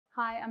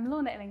Hi, I'm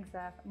Lorna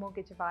Illingsworth,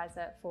 Mortgage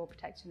Advisor for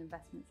Protection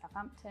Investment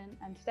Southampton,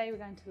 and today we're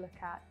going to look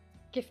at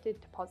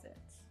gifted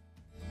deposits.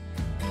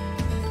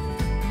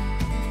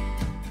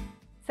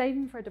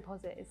 Saving for a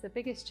deposit is the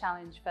biggest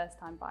challenge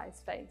first-time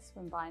buyers face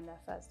when buying their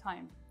first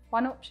home.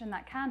 One option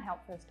that can help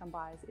first-time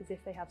buyers is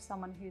if they have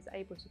someone who's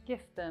able to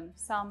gift them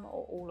some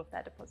or all of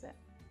their deposit.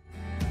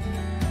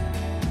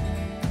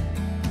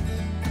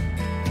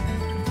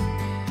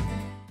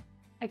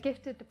 A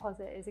gifted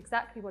deposit is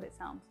exactly what it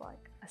sounds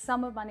like, a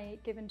sum of money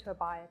given to a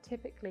buyer,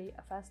 typically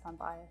a first-time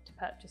buyer, to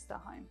purchase their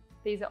home.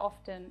 These are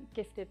often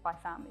gifted by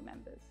family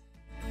members.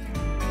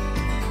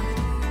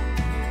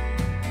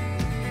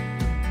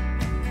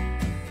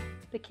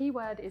 The key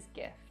word is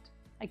gift.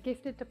 A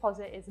gifted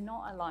deposit is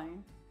not a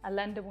loan. A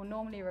lender will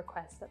normally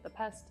request that the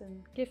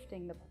person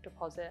gifting the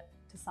deposit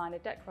to sign a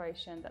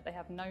declaration that they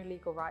have no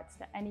legal rights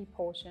to any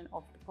portion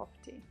of the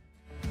property.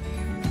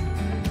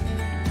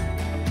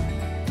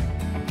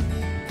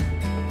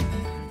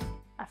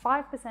 A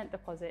 5%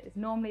 deposit is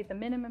normally the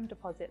minimum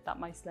deposit that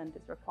most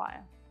lenders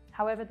require.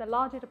 However, the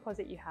larger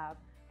deposit you have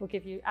will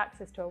give you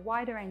access to a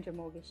wider range of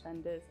mortgage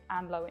lenders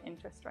and lower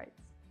interest rates.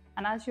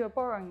 And as you are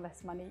borrowing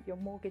less money, your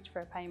mortgage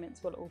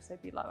repayments will also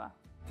be lower.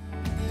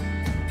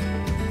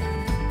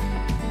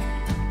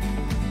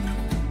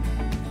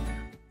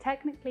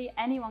 Technically,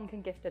 anyone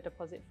can gift a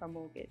deposit for a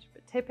mortgage,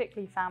 but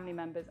typically family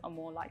members are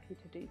more likely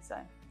to do so.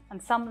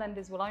 And some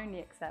lenders will only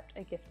accept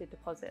a gifted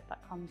deposit that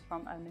comes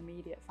from an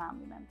immediate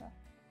family member.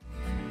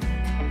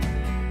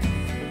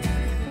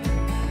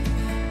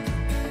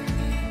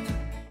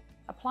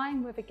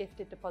 Applying with a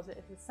gifted deposit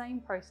is the same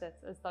process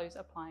as those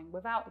applying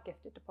without a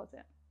gifted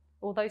deposit,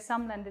 although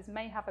some lenders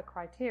may have a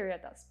criteria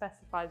that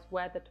specifies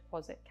where the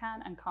deposit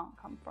can and can't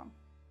come from.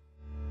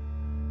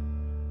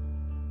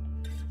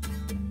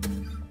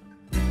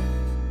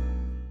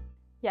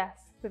 Yes,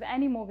 with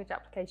any mortgage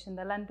application,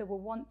 the lender will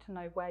want to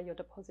know where your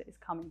deposit is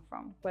coming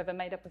from, whether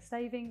made up of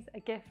savings, a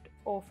gift,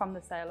 or from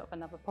the sale of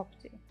another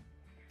property.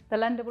 The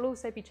lender will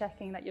also be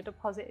checking that your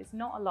deposit is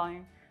not a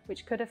loan,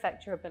 which could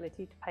affect your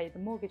ability to pay the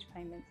mortgage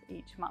payments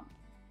each month.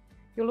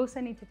 You'll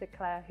also need to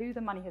declare who the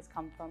money has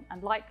come from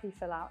and likely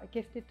fill out a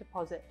gifted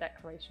deposit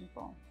declaration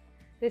form.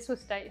 This will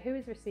state who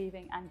is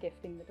receiving and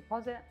gifting the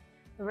deposit,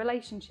 the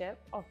relationship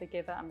of the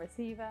giver and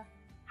receiver,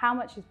 how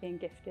much is being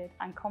gifted,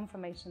 and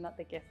confirmation that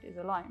the gift is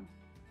a loan,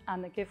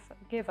 and the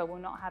giver will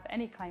not have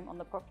any claim on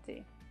the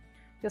property.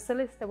 Your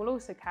solicitor will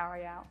also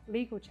carry out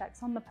legal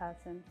checks on the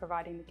person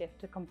providing the gift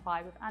to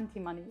comply with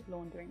anti-money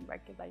laundering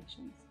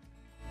regulations.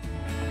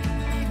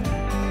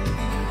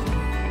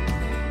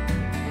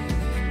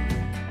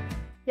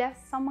 Yes,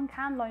 someone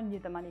can loan you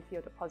the money for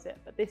your deposit,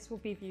 but this will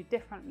be viewed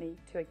differently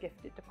to a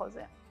gifted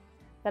deposit.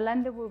 The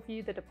lender will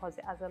view the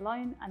deposit as a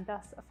loan and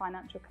thus a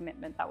financial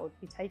commitment that will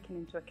be taken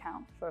into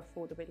account for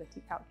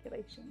affordability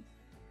calculations.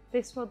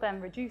 This will then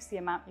reduce the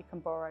amount you can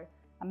borrow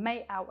and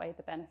may outweigh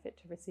the benefit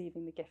to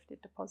receiving the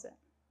gifted deposit.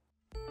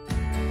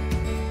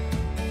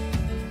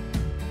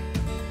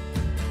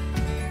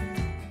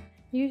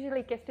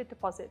 Usually gifted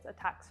deposits are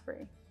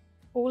tax-free.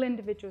 All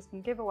individuals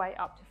can give away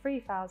up to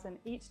 $3,000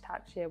 each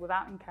tax year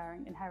without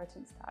incurring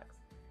inheritance tax,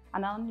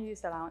 and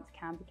unused allowance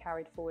can be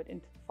carried forward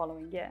into the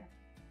following year.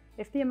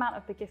 If the amount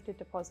of the gifted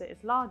deposit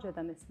is larger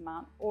than this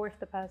amount, or if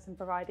the person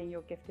providing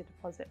your gifted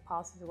deposit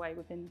passes away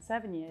within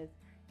 7 years,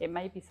 it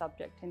may be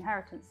subject to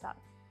inheritance tax,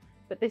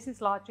 but this is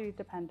largely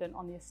dependent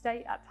on the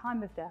estate at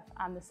time of death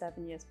and the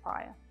 7 years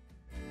prior.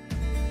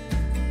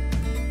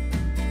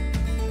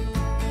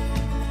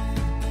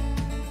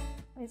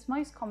 It's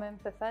most common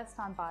for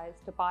first-time buyers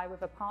to buy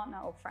with a partner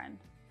or friend,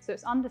 so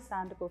it's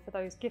understandable for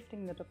those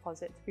gifting the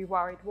deposit to be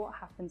worried what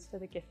happens to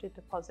the gifted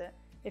deposit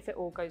if it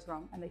all goes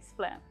wrong and they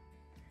split.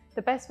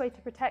 The best way to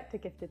protect a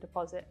gifted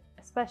deposit,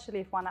 especially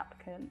if one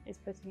applicant is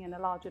putting in a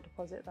larger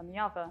deposit than the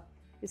other,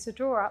 is to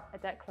draw up a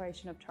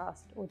declaration of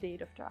trust or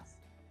deed of trust.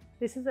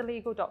 This is a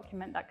legal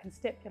document that can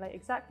stipulate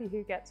exactly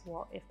who gets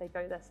what if they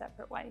go their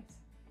separate ways.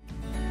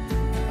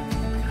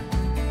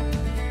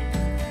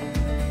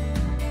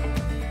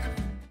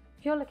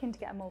 If you're looking to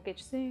get a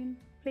mortgage soon,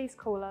 please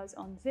call us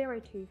on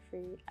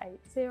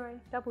 02380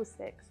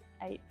 66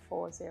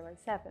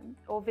 8407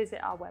 or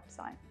visit our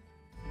website.